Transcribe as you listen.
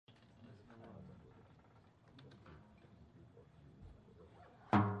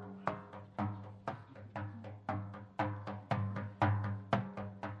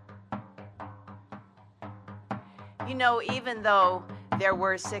Even though there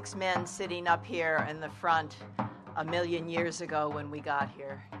were 6 men sitting up here in the front 1,000,000 years ago when we got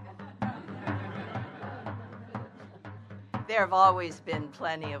here, there have always been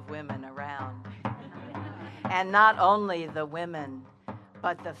plenty of women around. And not only the women,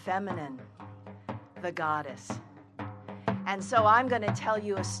 but the feminine, the goddess. And so I'm going to tell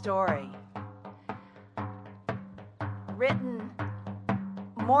you a story written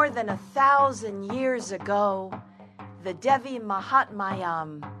more than 1,000 years ago, the Devi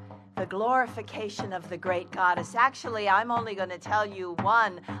Mahatmayam, the glorification of the great goddess. Actually, I'm only going to tell you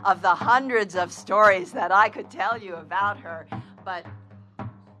one of the hundreds of stories that I could tell you about her, but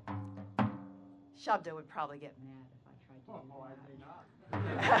Shabda would probably get mad if I tried to do that. I may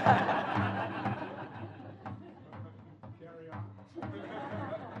not. Carry on.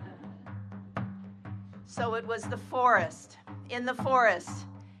 So it was the forest. In the forest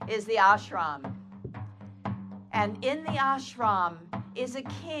is the ashram. And in the ashram is a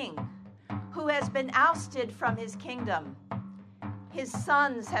king who has been ousted from his kingdom. His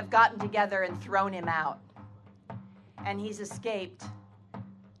sons have gotten together and thrown him out. And he's escaped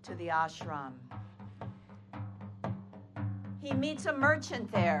to the ashram. He meets a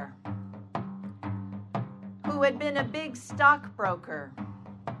merchant there who had been a big stockbroker,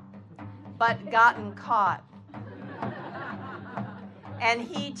 but gotten caught. And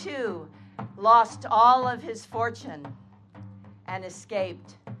he too lost all of his fortune and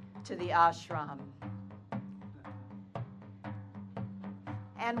escaped to the ashram.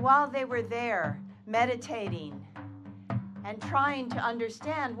 And while they were there meditating and trying to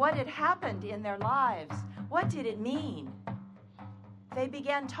understand what had happened in their lives, what did it mean? They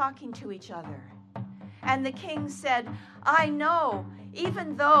began talking to each other. And the king said, I know,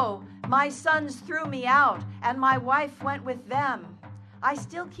 even though my sons threw me out and my wife went with them, I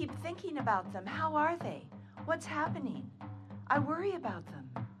still keep thinking about them. How are they? What's happening? I worry about them.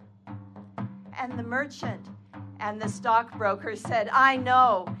 And the merchant and the stockbroker said, I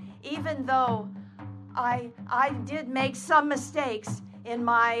know, even though I did make some mistakes in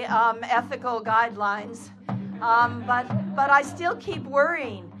my ethical guidelines, but I still keep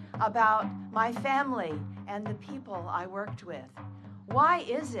worrying about my family and the people I worked with. Why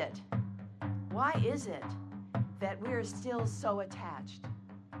is it that we're still so attached?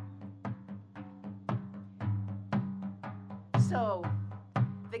 So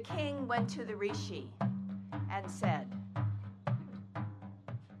the king went to the rishi and said,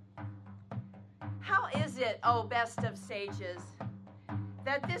 how is it, O best of sages,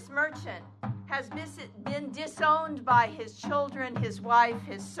 that this merchant has been disowned by his children, his wife,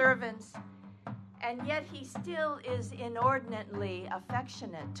 his servants, and yet he still is inordinately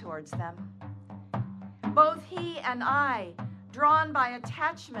affectionate towards them? Both he and I, drawn by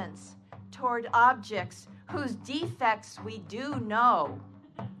attachments toward objects whose defects we do know,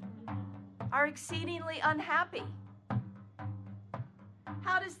 are exceedingly unhappy.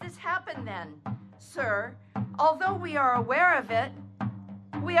 How does this happen then, sir? Although we are aware of it,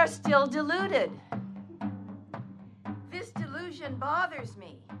 we are still deluded. This delusion bothers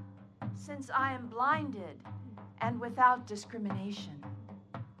me, since I am blinded and without discrimination.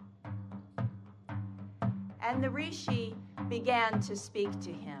 And the rishi began to speak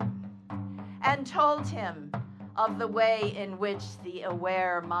to him and told him of the way in which the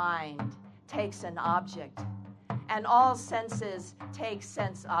aware mind takes an object, and all senses take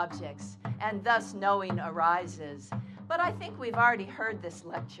sense objects, and thus knowing arises. But I think we've already heard this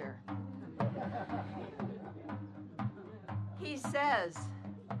lecture. He says,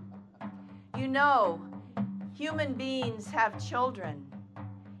 you know, human beings have children,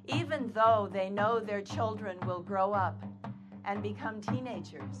 even though they know their children will grow up and become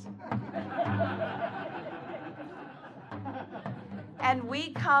teenagers. And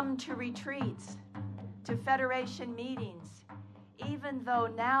we come to retreats, to Federation meetings, even though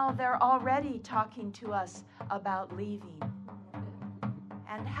now they're already talking to us about leaving.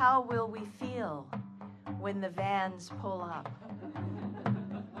 And how will we feel when the vans pull up?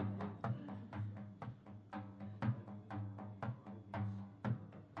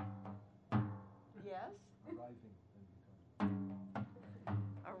 Yes?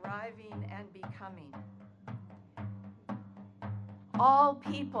 Arriving and becoming. All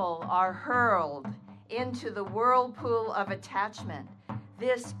people are hurled into the whirlpool of attachment,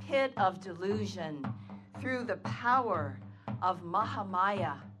 this pit of delusion, through the power of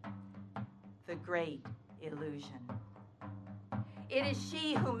Mahamaya, the great illusion. It is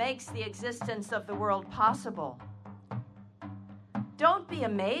she who makes the existence of the world possible. Don't be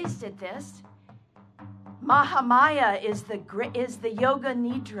amazed at this. Mahamaya is the yoga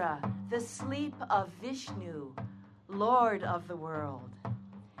nidra, the sleep of Vishnu, Lord of the world.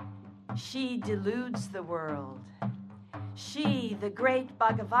 She deludes the world. She, the great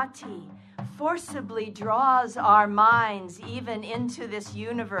Bhagavati, forcibly draws our minds even into this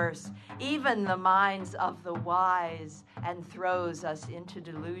universe, even the minds of the wise, and throws us into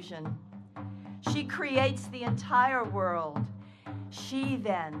delusion. She creates the entire world. She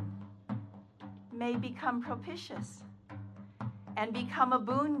then may become propitious and become a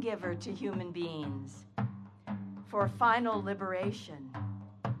boon giver to human beings for final liberation.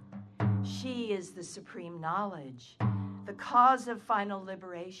 She is the supreme knowledge, the cause of final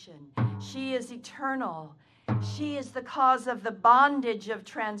liberation. She is eternal. She is the cause of the bondage of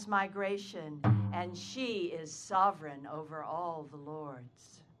transmigration, and she is sovereign over all the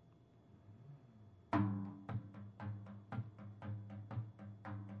lords.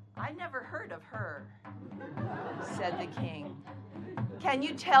 I never heard of her, said the king. Can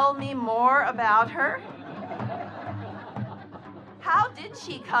you tell me more about her? How did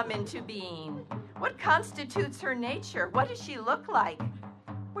she come into being? What constitutes her nature? What does she look like?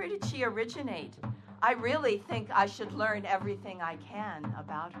 Where did she originate? I really think I should learn everything I can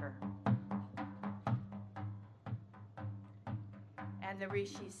about her. And the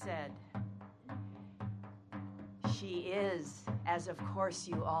rishi said, she is, as of course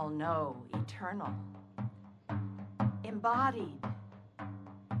you all know, eternal, embodied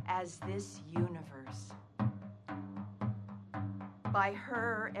as this universe. By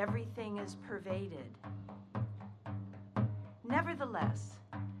her, everything is pervaded. Nevertheless,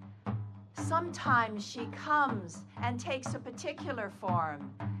 sometimes she comes and takes a particular form,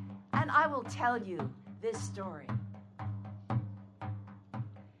 and I will tell you this story.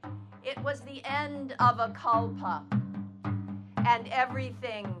 It was the end of a kalpa, and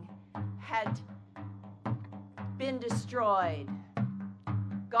everything had been destroyed,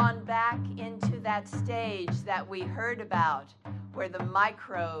 gone back into that stage that we heard about, where the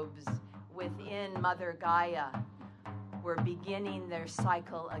microbes within Mother Gaia were beginning their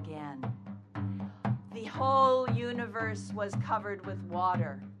cycle again. The whole universe was covered with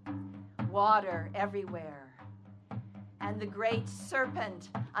water, water everywhere. And the great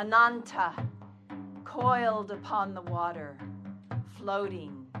serpent, Ananta, coiled upon the water,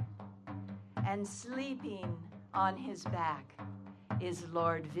 floating, and sleeping on his back is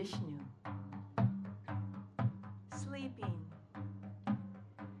Lord Vishnu. Sleeping.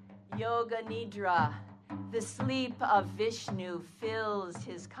 Yoga Nidra, the sleep of Vishnu, fills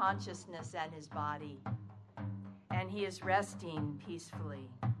his consciousness and his body, and he is resting peacefully.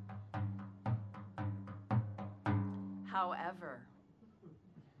 However,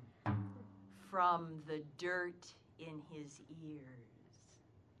 from the dirt in his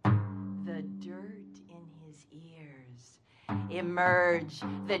ears, the dirt in his ears, emerge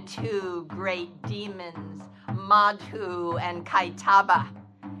the two great demons, Madhu and Kaitaba.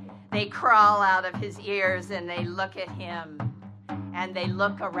 They crawl out of his ears and they look at him, and they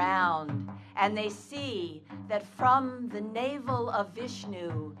look around, and they see that from the navel of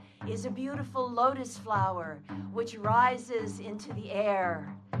Vishnu is a beautiful lotus flower which rises into the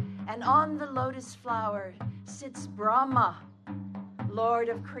air. And on the lotus flower sits Brahma, Lord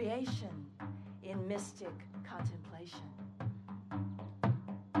of creation, in mystic contemplation.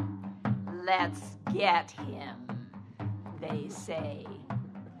 Let's get him, they say.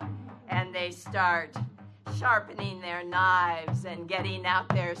 And they start sharpening their knives and getting out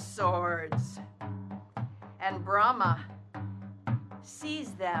their swords. And Brahma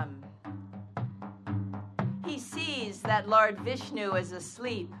sees them. He sees that Lord Vishnu is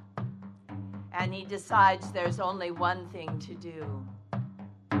asleep, and he decides there's only one thing to do.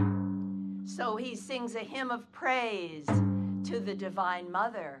 So he sings a hymn of praise to the Divine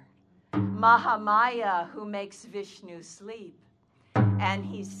Mother, Mahamaya, who makes Vishnu sleep. And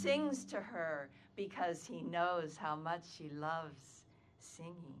he sings to her because he knows how much she loves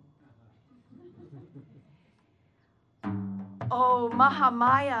singing. Oh,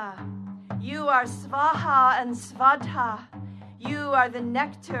 Mahamaya, you are Svaha and Svadha. You are the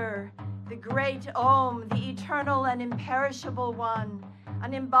nectar, the great Om, the eternal and imperishable one,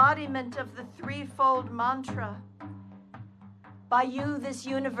 an embodiment of the threefold mantra. By you, this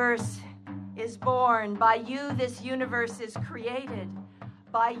universe is born. By you, this universe is created.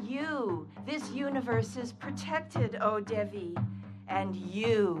 By you, this universe is protected, O Devi, and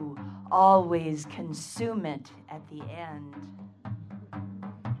you always consume it at the end.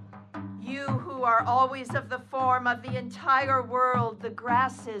 You who are always of the form of the entire world, the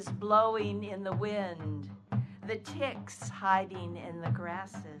grasses blowing in the wind, the ticks hiding in the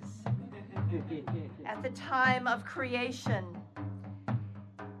grasses. At the time of creation,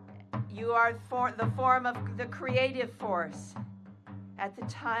 You are the form of the creative force. At the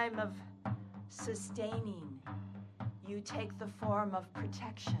time of sustaining, you take the form of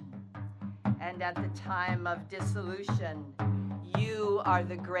protection. And at the time of dissolution, you are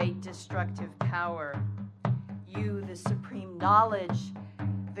the great destructive power. You, the supreme knowledge,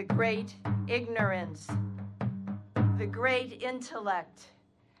 the great ignorance, the great intellect,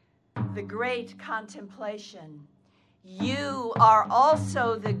 the great contemplation. You are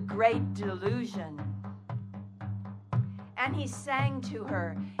also the great delusion. And he sang to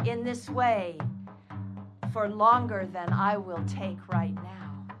her in this way, for longer than I will take right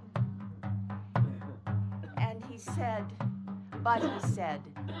now. And he said,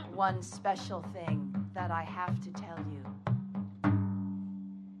 one special thing that I have to tell you.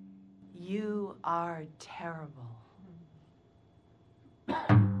 You are terrible.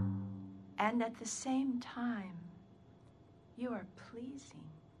 And at the same time, you are pleasing.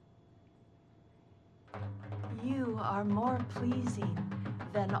 You are more pleasing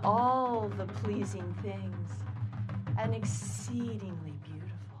than all the pleasing things, and exceedingly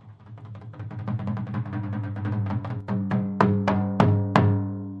beautiful.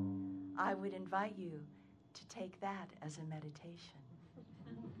 I would invite you to take that as a meditation.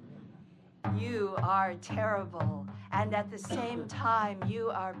 You are terrible, and at the same time, you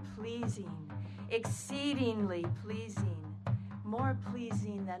are pleasing, exceedingly pleasing, more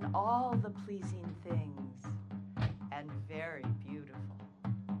pleasing than all the pleasing things, and very beautiful.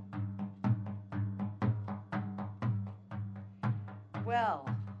 Well,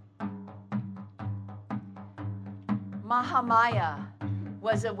 Mahamaya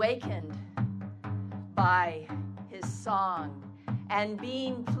was awakened by his song, and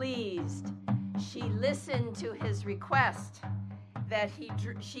being pleased, she listened to his request that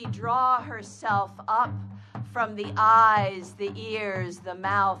she draw herself up from the eyes, the ears, the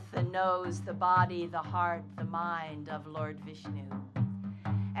mouth, the nose, the body, the heart, the mind of Lord Vishnu.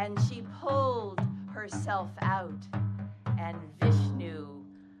 And she pulled herself out, and Vishnu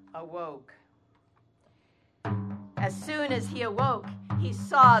awoke. As soon as he awoke, he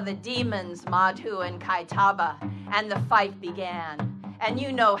saw the demons, Madhu and Kaitaba, and the fight began. And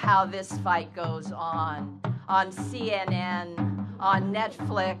you know how this fight goes on CNN, on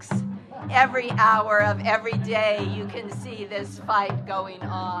Netflix. Every hour of every day you can see this fight going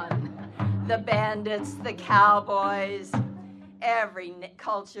on. The bandits, the cowboys, every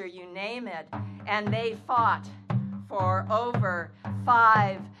culture, you name it. And they fought for over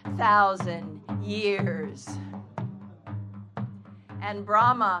 5,000 years. And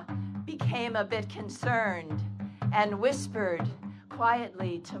Brahma became a bit concerned and whispered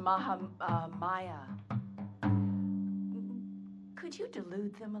quietly to Mahamaya, could you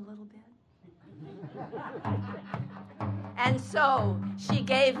delude them a little bit? And so she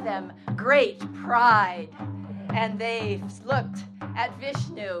gave them great pride, and they looked at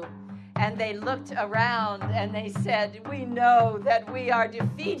Vishnu, and they looked around, and they said, we know that we are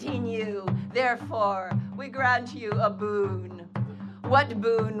defeating you, therefore we grant you a boon. What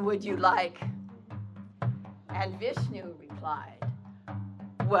boon would you like? And Vishnu replied,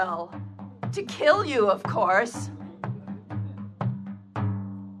 well, to kill you, of course.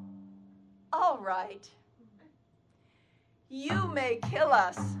 All right. You may kill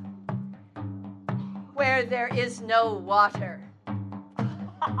us where there is no water.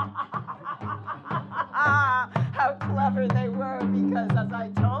 How clever they were, because as I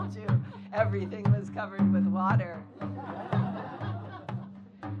told you, everything was covered with water.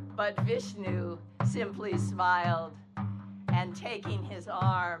 But Vishnu simply smiled, and taking his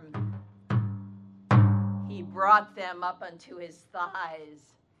arm, he brought them up unto his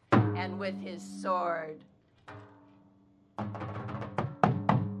thighs, and with his sword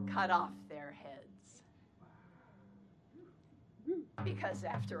cut off their heads. Because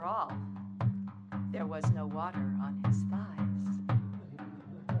after all, there was no water on his thighs.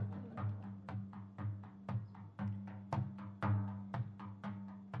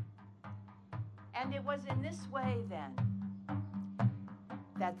 And it was in this way then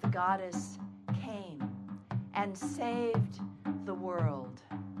that the goddess came and saved the world,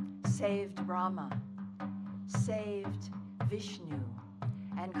 saved Brahma, saved Vishnu,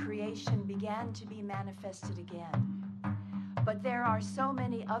 and creation began to be manifested again. But there are so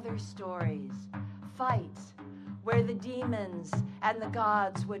many other stories, fights, where the demons and the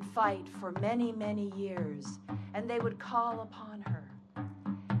gods would fight for many, many years, and they would call upon her.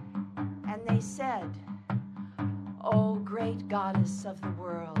 And they said, O great goddess of the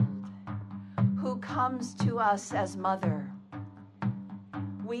world, who comes to us as mother,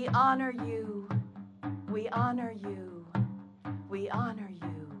 we honor you, we honor you, we honor you.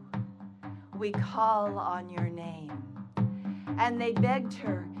 we call on your name. And they begged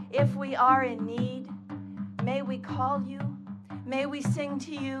her, if we are in need, may we call you, may we sing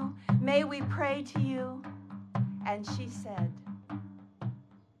to you, may we pray to you. And she said,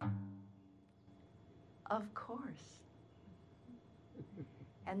 of course.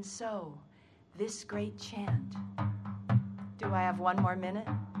 And so, this great chant. Do I have one more minute?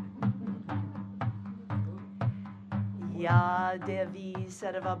 Ya Devi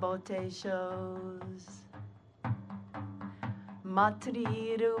Sarvabhuteshos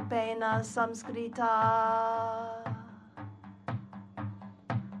Matri Rupena Samskrita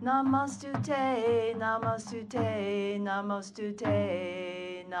Namostute, Namostute,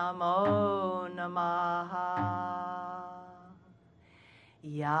 Namostute, Namo Namaha.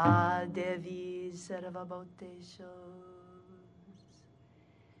 Ya Devi Sarvabhuteshos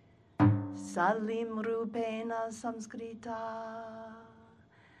Salim Rupena Samskrita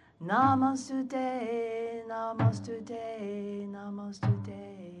Namostute, Namostute,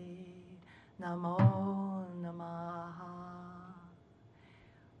 Namostute, Namo Namaha,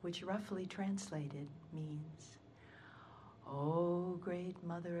 which roughly translated means, O great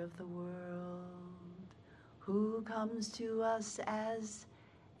Mother of the world, who comes to us as,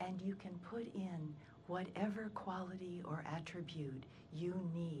 and you can put in whatever quality or attribute you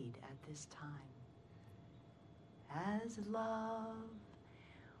need at this time. As love,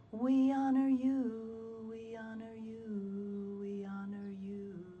 we honor you.